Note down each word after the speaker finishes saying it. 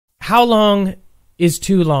How long is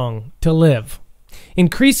too long to live?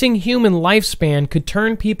 Increasing human lifespan could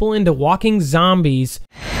turn people into walking zombies.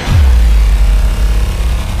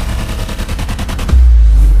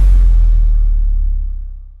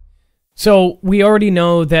 So we already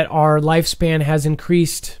know that our lifespan has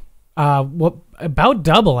increased about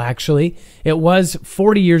double, actually. It was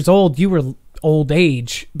 40 years old. You were old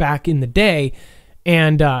age back in the day.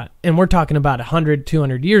 And we're talking about 100,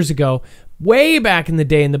 200 years ago. Way back in the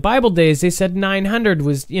day, in the Bible days, they said 900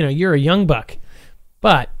 was, you're a young buck.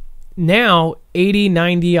 But now 80,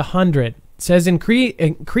 90, 100. Says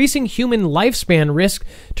increasing human lifespan risk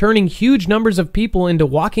turning huge numbers of people into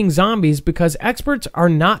walking zombies because experts are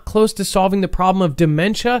not close to solving the problem of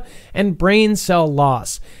dementia and brain cell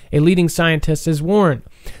loss, a leading scientist has warned.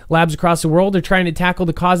 Labs across the world are trying to tackle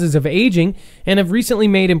the causes of aging and have recently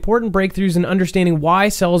made important breakthroughs in understanding why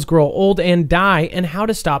cells grow old and die and how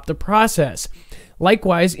to stop the process.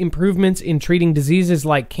 Likewise, improvements in treating diseases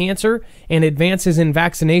like cancer and advances in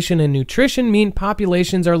vaccination and nutrition mean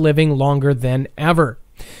populations are living longer than ever.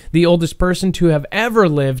 The oldest person to have ever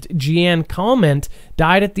lived, Jeanne Calment,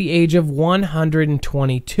 died at the age of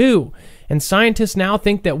 122, and scientists now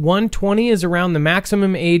think that 120 is around the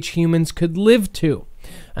maximum age humans could live to,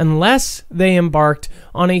 unless they embarked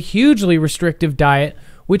on a hugely restrictive diet,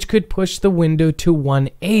 which could push the window to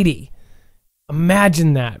 180.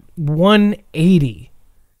 Imagine that, 180.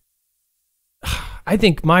 I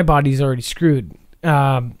think my body's already screwed.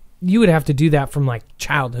 You would have to do that from like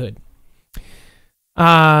childhood.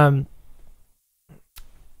 Why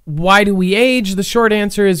do we age? The short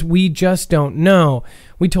answer is we just don't know.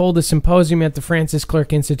 We told a symposium at the Francis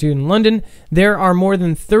Crick Institute in London, there are more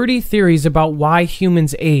than 30 theories about why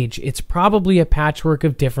humans age. It's probably a patchwork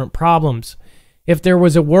of different problems. If there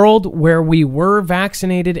was a world where we were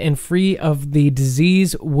vaccinated and free of the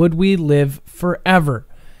disease, would we live forever?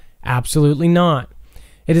 Absolutely not.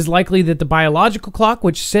 It is likely that the biological clock,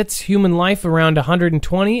 which sets human life around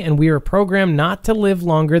 120, and we are programmed not to live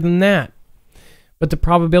longer than that. But the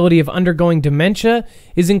probability of undergoing dementia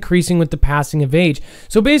is increasing with the passing of age.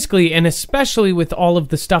 So basically, and especially with all of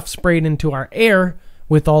the stuff sprayed into our air,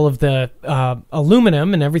 with all of the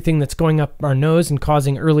aluminum and everything that's going up our nose and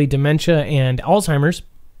causing early dementia and Alzheimer's,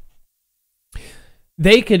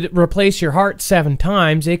 they could replace your heart 7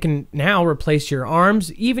 times. They can now replace your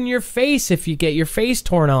arms, even your face if you get your face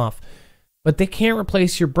torn off. But they can't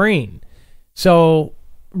replace your brain. So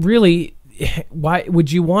really, why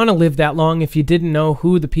would you want to live that long if you didn't know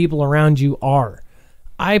who the people around you are?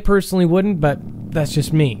 I personally wouldn't, but that's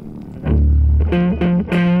just me.